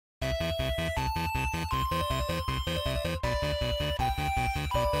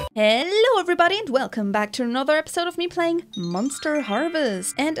Hello everybody and welcome back to another episode of me playing Monster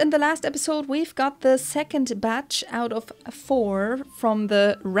Harvest. And in the last episode we've got the second batch out of 4 from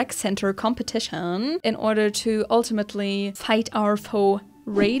the rec center competition in order to ultimately fight our foe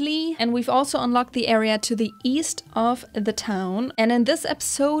Rayleigh, and we've also unlocked the area to the east of the town. And in this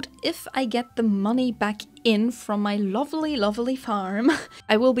episode, if I get the money back in from my lovely farm,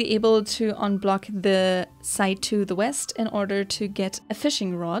 I will be able to unblock the side to the west in order to get a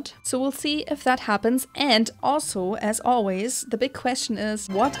fishing rod. So we'll see if that happens. And also, as always, the big question is,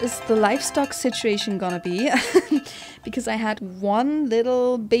 what is the livestock situation gonna be? Because I had one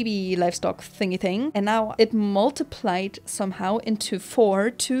little baby livestock thingy thing, and now it multiplied somehow into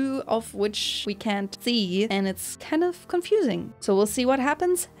 4, 2 of which we can't see, and it's kind of confusing. So we'll see what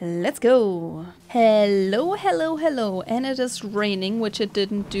happens. Let's go. Hello, and it is raining, which it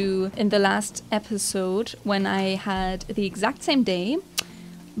didn't do in the last episode when I had the exact same day.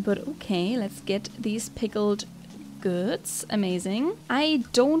 But okay, let's get these pickled goods. Amazing. I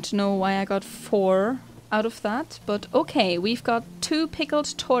don't know why I got 4 out of that, but okay, we've got 2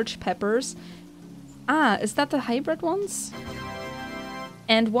 pickled torch peppers. Ah, is that the hybrid ones?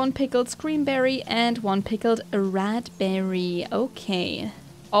 And 1 pickled screamberry and 1 pickled radberry. Okay.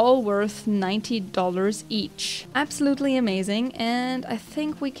 All worth $90 each. Absolutely amazing. And I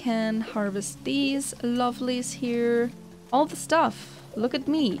think we can harvest these lovelies here. All the stuff. Look at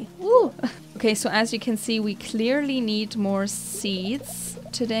me. Woo! Okay, so as you can see, we clearly need more seeds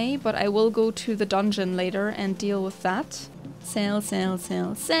today, but I will go to the dungeon later and deal with that.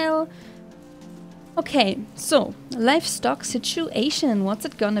 Sell. Okay, so livestock situation. What's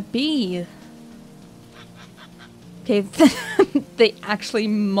it gonna be? Okay, they actually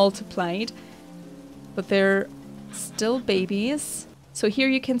multiplied, but they're still babies. So here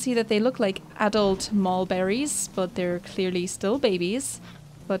you can see that they look like adult mulberries, but they're clearly still babies.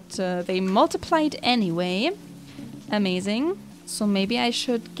 But they multiplied anyway. Amazing. So maybe I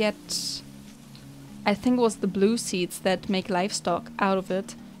should get, I think it was the blue seeds that make livestock out of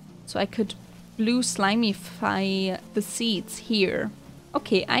it. So I could blue slimify the seeds here.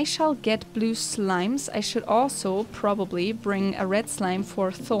 Okay, I shall get blue slimes. I should also probably bring a red slime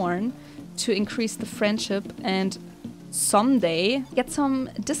for Thorn to increase the friendship and someday get some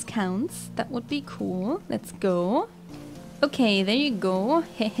discounts. That would be cool. Let's go. Okay, there you go.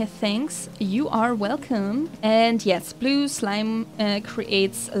 Hehe, thanks. You are welcome. And yes, blue slime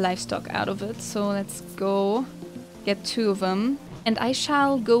creates livestock out of it. So let's go get 2 of them. And I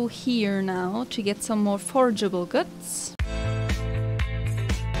shall go here now to get some more forageable goods.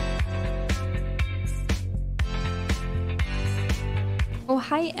 Oh,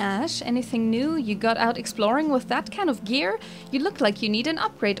 hi Ash. Anything new? You got out exploring with that kind of gear? You look like you need an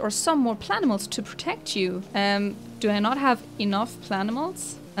upgrade or some more planimals to protect you. Do I not have enough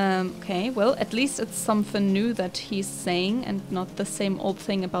planimals? Okay, well, at least it's something new that he's saying and not the same old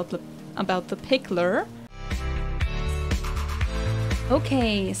thing about the pickler.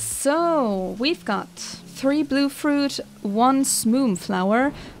 Okay, so we've got 3 blue fruit, 1 smoom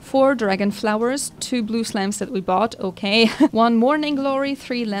flower, 4 dragon flowers, 2 blue slimes that we bought, okay. 1 morning glory,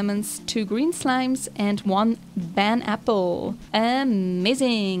 3 lemons, 2 green slimes, and 1 ban apple.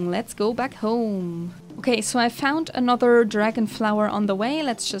 Amazing, let's go back home. Okay, so I found another dragon flower on the way.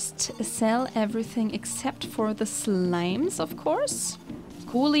 Let's just sell everything except for the slimes, of course.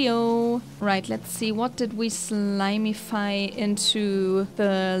 Coolio. Right, let's see, what did we slimify into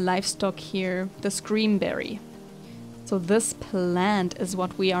the livestock here? The screamberry. So this plant is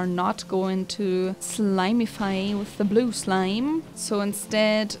what we are not going to slimify with the blue slime. So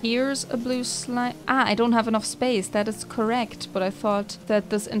instead, here's a blue slime. Ah, I don't have enough space. That is correct. But I thought that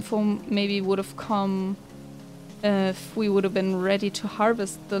this info maybe would have come if we would have been ready to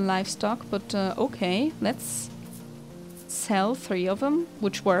harvest the livestock. But okay, let's sell 3 of them,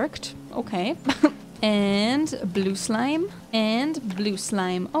 which worked. Okay. And blue slime and blue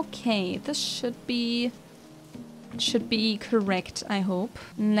slime. Okay, this should be correct, I hope.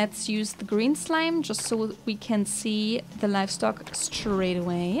 Let's use the green slime just so we can see the livestock straight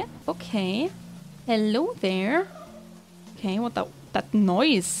away. Okay. Hello there. Okay, what that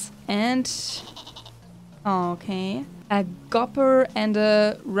noise? And okay, a gopper and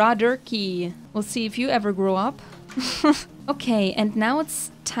a radurkey. We'll see if you ever grow up. Okay, and now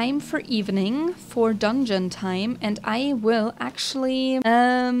it's time for evening, for dungeon time, and I will actually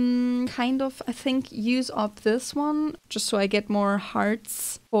kind of, I think, use up this one just so I get more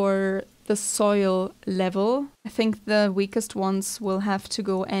hearts for the soil level. I think the weakest ones will have to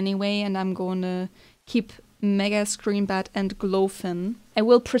go anyway, and I'm going to keep Mega Screambat and Glowfin. I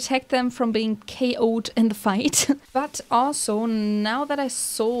will protect them from being KO'd in the fight. But also, now that I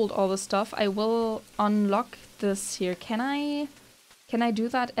sold all the stuff, I will unlock this here. Can I do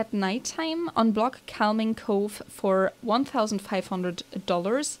that at nighttime? Unblock Calming Cove for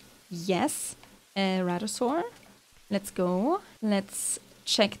 $1,500. Yes. Radosaur. Let's go. Let's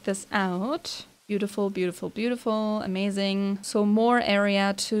check this out. Beautiful, beautiful, beautiful. Amazing. So more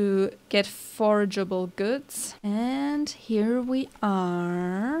area to get forageable goods. And here we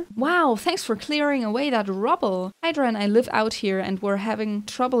are. Wow, thanks for clearing away that rubble. Hydra and I live out here and we're having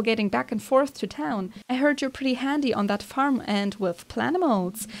trouble getting back and forth to town. I heard you're pretty handy on that farm and with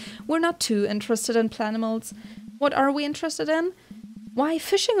Planimals. We're not too interested in Planimals. What are we interested in? Why,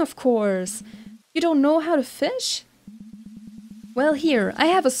 fishing, of course. You don't know how to fish? Well, here, I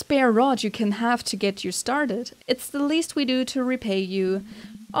have a spare rod you can have to get you started. It's the least we do to repay you.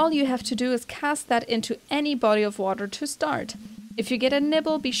 All you have to do is cast that into any body of water to start. If you get a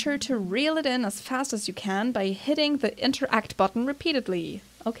nibble, be sure to reel it in as fast as you can by hitting the interact button repeatedly.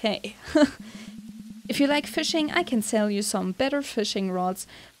 Okay. If you like fishing, I can sell you some better fishing rods,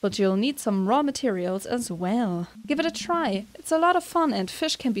 but you'll need some raw materials as well. Give it a try. It's a lot of fun and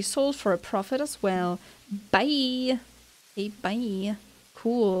fish can be sold for a profit as well. Bye! Hey, bye.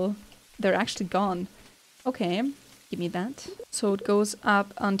 Cool. They're actually gone. Okay, give me that. So it goes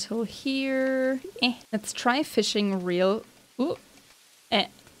up until here. Let's try fishing reel. Ooh.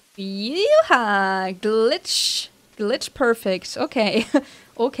 Yeehaw! Glitch. Glitch perfect. Okay.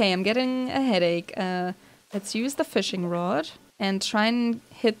 Okay, I'm getting a headache. Let's use the fishing rod and try and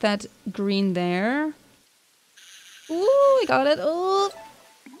hit that green there. Ooh, I got it. Ooh.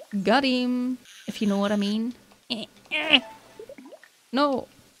 Got him. If you know what I mean. No.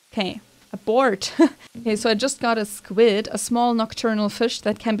 Okay. Abort. Okay, so I just got a squid, a small nocturnal fish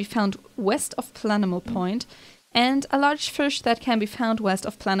that can be found west of Planimal Point, and a large fish that can be found west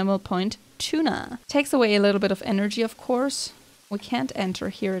of Planimal Point, tuna. Takes away a little bit of energy, of course. We can't enter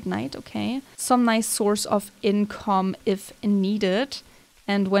here at night, okay. Some nice source of income if needed.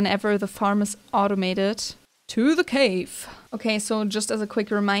 And whenever the farm is automated, to the cave. Okay, so just as a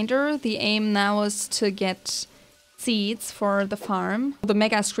quick reminder, the aim now is to get seeds for the farm. The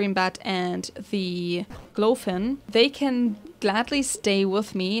Mega Screambat and the Glowfin, they can gladly stay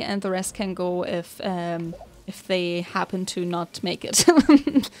with me and the rest can go if they happen to not make it.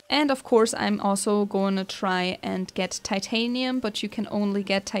 And of course I'm also going to try and get titanium, but you can only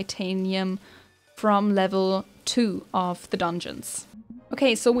get titanium from level 2 of the dungeons.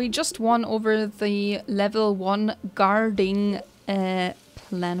 Okay, so we just won over the level 1 guarding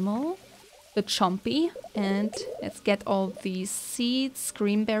Planimal, the Chompy, and let's get all these seeds,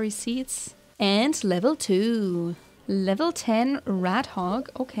 Greenberry seeds, and level 2. Level 10 Radhog,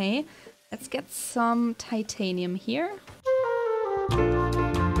 okay. Let's get some titanium here.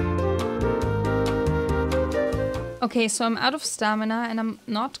 Okay, so I'm out of stamina and I'm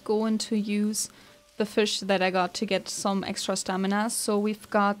not going to use the fish that I got to get some extra stamina. So we've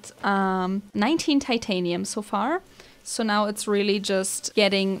got 19 titanium so far. So now it's really just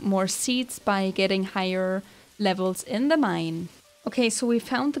getting more seeds by getting higher levels in the mine. Okay, so we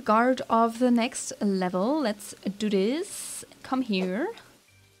found the guard of the next level. Let's do this. Come here.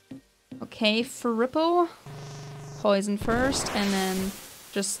 Okay, Firippo. Poison first, and then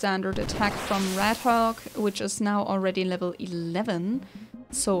just standard attack from Radhog, which is now already level 11.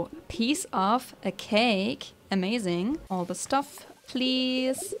 So, piece of a cake. Amazing. All the stuff,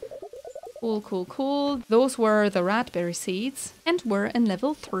 please. Cool, cool, cool. Those were the Radberry seeds, and we're in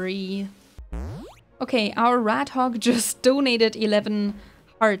level 3. Okay, our Radhog just donated 11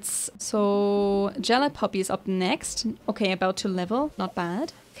 hearts. So, Jellypuppy is up next. Okay, about to level. Not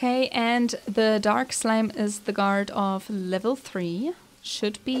bad. Okay, and the Dark Slime is the guard of level 3.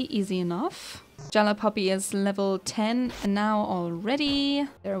 Should be easy enough. Jellypuppy is level 10 now already.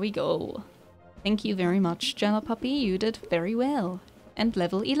 There we go. Thank you very much, Jellypuppy. You did very well. And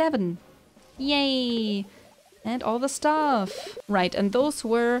level 11. Yay! And all the stuff. Right, and those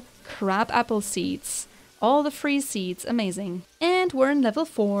were crab apple seeds. All the free seeds. Amazing. And we're in level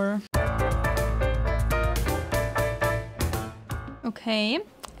 4. Okay.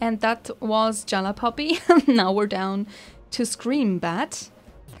 And that was Jellypuppy. Now we're down to Screambat.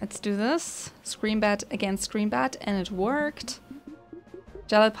 Let's do this. Screambat against Screambat, and it worked.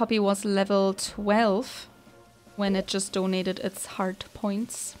 Jellypuppy was level 12 when it just donated its heart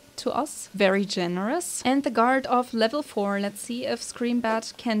points to us. Very generous. And the guard of level 4. Let's see if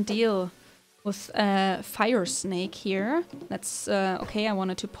Screambat can deal with Fire Snake here. Let's... okay, I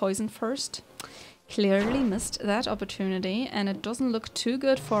wanted to poison first. Clearly missed that opportunity, and it doesn't look too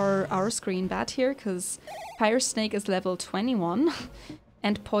good for our screen bat here, because Fire Snake is level 21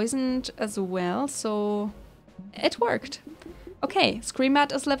 and poisoned as well, so it worked. Okay, Scream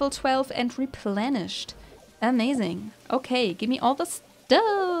Bat is level 12 and replenished. Amazing. Okay, give me all the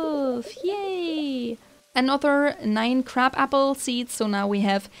stuff. Yay! Another 9 crabapple seeds, so now we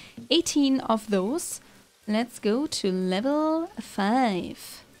have 18 of those. Let's go to level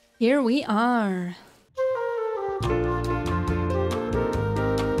 5. Here we are.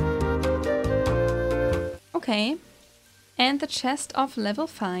 Okay, and the chest of level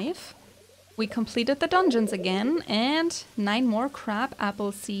 5. We completed the dungeons again, and 9 more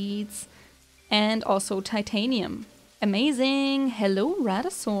crabapple seeds, and also titanium. Amazing! Hello,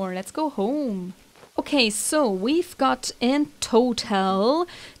 Radasaur, let's go home. Okay, so we've got in total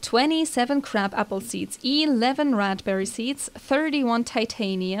 27 crabapple seeds, 11 raspberry seeds, 31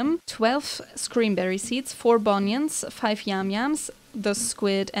 titanium, 12 screamberry seeds, 4 bunions, 5 yam-yams, the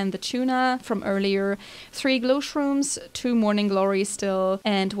squid and the tuna from earlier, 3 glow shrooms, 2 morning glories still,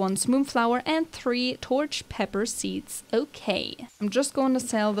 and 1 moonflower, and 3 torch pepper seeds. Okay, I'm just going to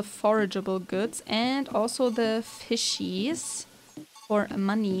sell the forageable goods and also the fishies for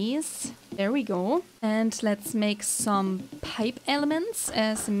monies. There we go. And let's make some pipe elements,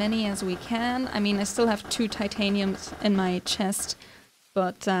 as many as we can. I mean, I still have 2 titaniums in my chest,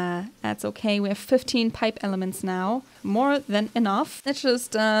 but that's okay. We have 15 pipe elements now. More than enough. Let's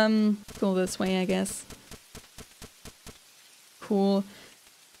just go this way, I guess. Cool.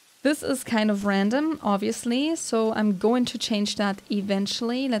 This is kind of random, obviously, so I'm going to change that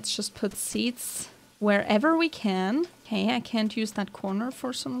eventually. Let's just put seeds wherever we can. Okay, I can't use that corner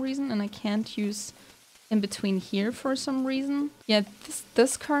for some reason, and I can't use in between here for some reason. Yeah,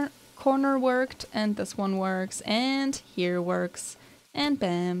 this corner worked, and this one works, and here works. And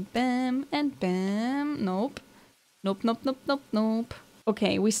bam, bam, and bam. Nope. Nope, nope, nope, nope, nope.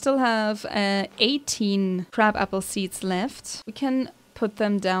 Okay, we still have 18 crabapple seeds left. We can put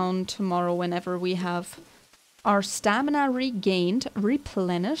them down tomorrow whenever we have our stamina regained,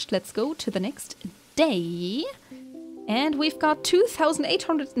 replenished. Let's go to the next day. And we've got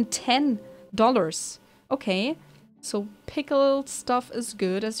 $2,810. Okay, so pickled stuff is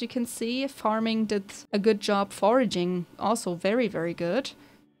good, as you can see. Farming did a good job. Foraging also very, very good.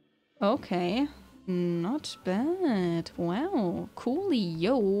 Okay, not bad. Wow,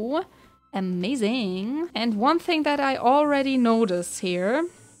 coolio. Amazing. And one thing that I already noticed here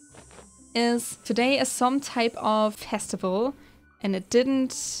is today is some type of festival, and it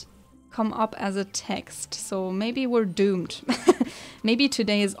didn't come up as a text, so maybe we're doomed. Maybe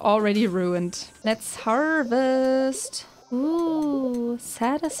today is already ruined. Let's harvest. Ooh,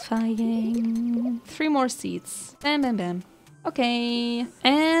 satisfying. 3 more seeds. Bam, bam, bam. Okay,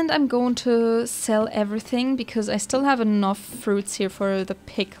 and I'm going to sell everything because I still have enough fruits here for the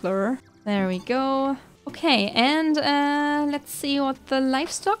pickler. There we go. Okay, and let's see what the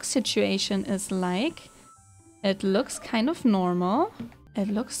livestock situation is like. It looks kind of normal. It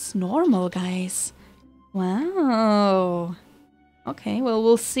looks normal, guys. Wow. Okay, well,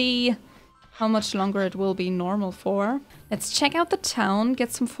 we'll see how much longer it will be normal for. Let's check out the town,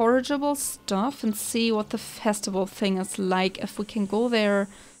 get some forageable stuff, and see what the festival thing is like. If we can go there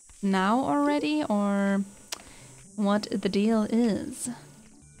now already, or what the deal is.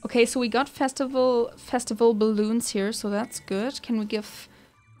 Okay, so we got festival balloons here, so that's good. Can we give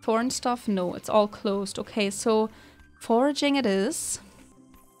foreign stuff? No, it's all closed. Okay, so foraging it is.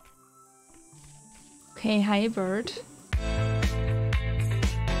 Okay, hi bird.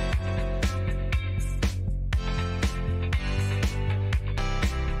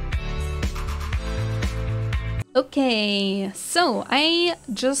 Okay, so I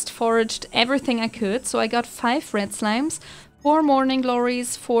just foraged everything I could. So I got 5 red slimes, 4 morning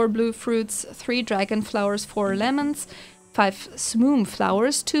glories, 4 blue fruits, 3 dragon flowers, 4 lemons, 5 smoom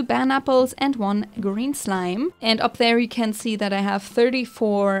flowers, 2 ban apples, and 1 green slime. And up there you can see that I have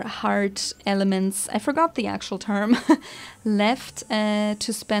 34 heart elements, I forgot the actual term, left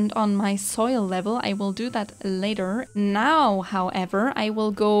to spend on my soil level. I will do that later. Now, however, I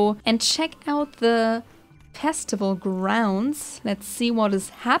will go and check out the festival grounds. Let's see what is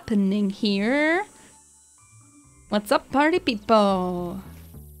happening here. What's up, party people?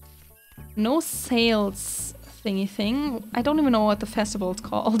 No sales thingy thing. I don't even know what the festival is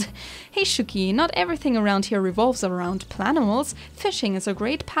called. Hey Shuki, not everything around here revolves around planimals. Fishing is a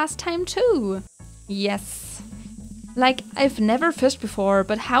great pastime too. Yes. Like, I've never fished before,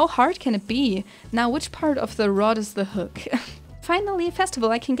 but how hard can it be? Now, which part of the rod is the hook? Finally, a festival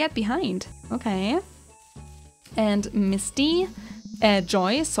I can get behind. Okay. And Misty,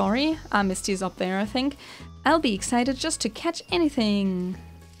 Joy, sorry. Misty's up there, I think. I'll be excited just to catch anything.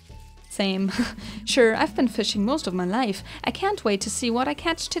 Same. Sure, I've been fishing most of my life. I can't wait to see what I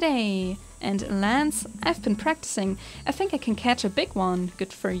catch today. And Lance, I've been practicing. I think I can catch a big one.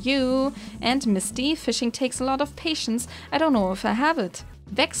 Good for you. And Misty, fishing takes a lot of patience. I don't know if I have it.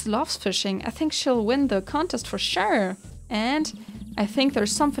 Vex loves fishing. I think she'll win the contest for sure. And I think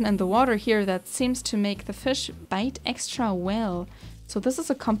there's something in the water here that seems to make the fish bite extra well. So this is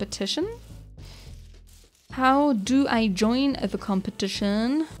a competition? How do I join the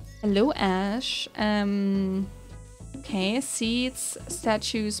competition? Hello, Ash. Okay, seats,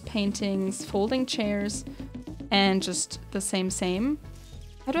 statues, paintings, folding chairs, and just the same.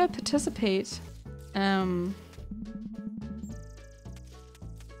 How do I participate?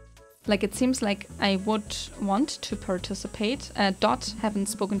 Like, it seems like I would want to participate. Dot, haven't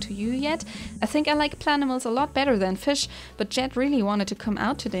spoken to you yet. I think I like planimals a lot better than fish, but Jet really wanted to come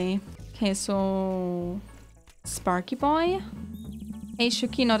out today. Okay, so... Sparky Boy? Hey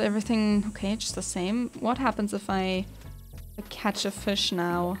Shuki, not everything... Okay, just the same. What happens if I catch a fish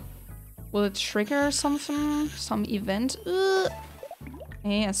now? Will it trigger something? Some event?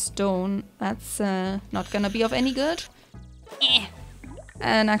 Okay, a stone. That's not gonna be of any good.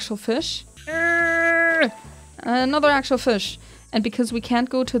 An actual fish. Another actual fish. And because we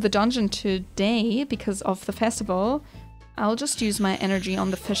can't go to the dungeon today because of the festival, I'll just use my energy on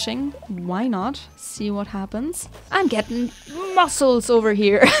the fishing. Why not? See what happens. I'm getting muscles over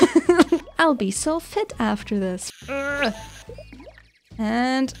here. I'll be so fit after this.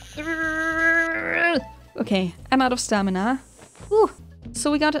 And... Okay, I'm out of stamina. Whew.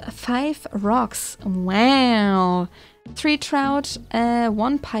 So we got 5 rocks. Wow. 3 trout,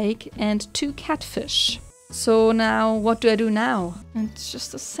 1 pike, and 2 catfish. So now, what do I do now? It's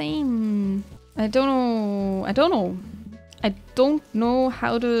just the same. I don't know. I don't know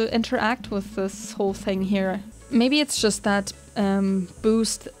how to interact with this whole thing here. Maybe it's just that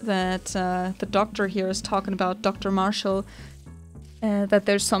boost that the doctor here is talking about, Dr. Marshall. That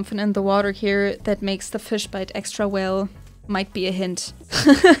there's something in the water here that makes the fish bite extra well. Might be a hint.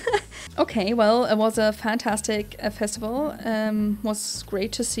 Okay, well, it was a fantastic festival. Was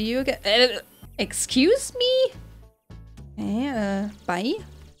great to see you again. Excuse me? Okay, bye.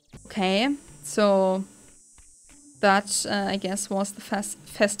 Okay, so that, I guess, was the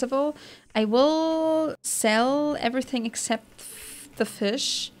festival. I will sell everything except the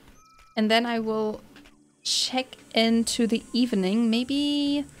fish. And then I will check into the evening.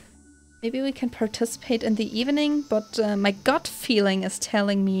 Maybe we can participate in the evening, but my gut feeling is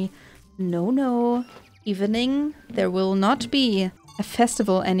telling me, no, evening, there will not be a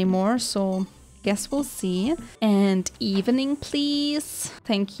festival anymore, so guess we'll see. And evening, please.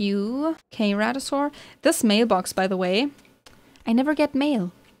 Thank you. Okay, Radosaur. This mailbox, by the way, I never get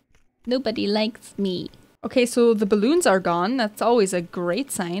mail. Nobody likes me. Okay, so the balloons are gone. That's always a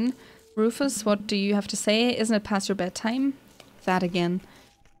great sign. Rufus, what do you have to say? Isn't it past your bedtime? That again.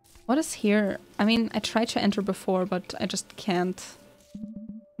 What is here? I mean, I tried to enter before, but I just can't.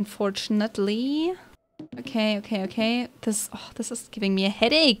 Unfortunately. Okay. This is giving me a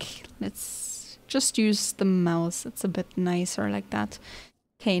headache. Let's just use the mouse. It's a bit nicer like that.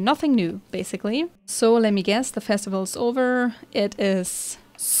 Okay, nothing new, basically. So let me guess, the festival's over. It is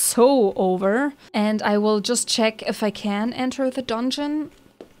so over. And I will just check if I can enter the dungeon.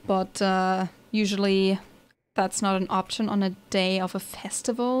 But usually that's not an option on a day of a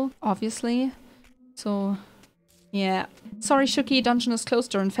festival, obviously. So, yeah. Sorry, Shuki, dungeon is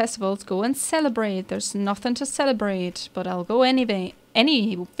closed during festivals. Go and celebrate. There's nothing to celebrate, but I'll go anyway.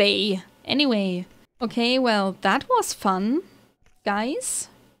 Anyway. Okay, well, that was fun, guys.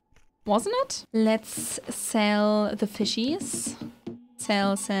 Wasn't it? Let's sell the fishies.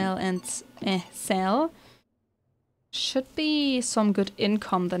 Sell, and sell. Should be some good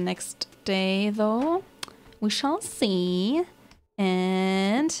income the next day, though. We shall see.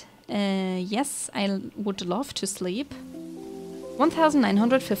 And yes, I would love to sleep.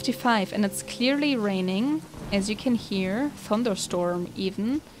 1955, and it's clearly raining, as you can hear. Thunderstorm,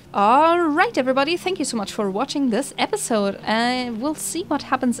 even. Alright, everybody, thank you so much for watching this episode. We'll see what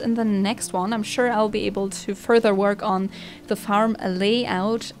happens in the next one. I'm sure I'll be able to further work on the farm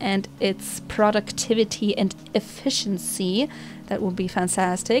layout and its productivity and efficiency. That will be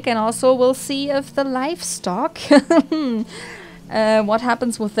fantastic. And also we'll see if the livestock, what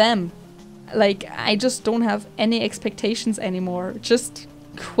happens with them. Like, I just don't have any expectations anymore. Just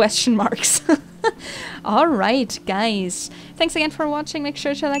question marks. Alright, guys. Thanks again for watching. Make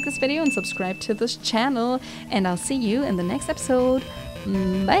sure to like this video and subscribe to this channel. And I'll see you in the next episode.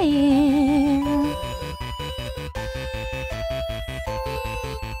 Bye!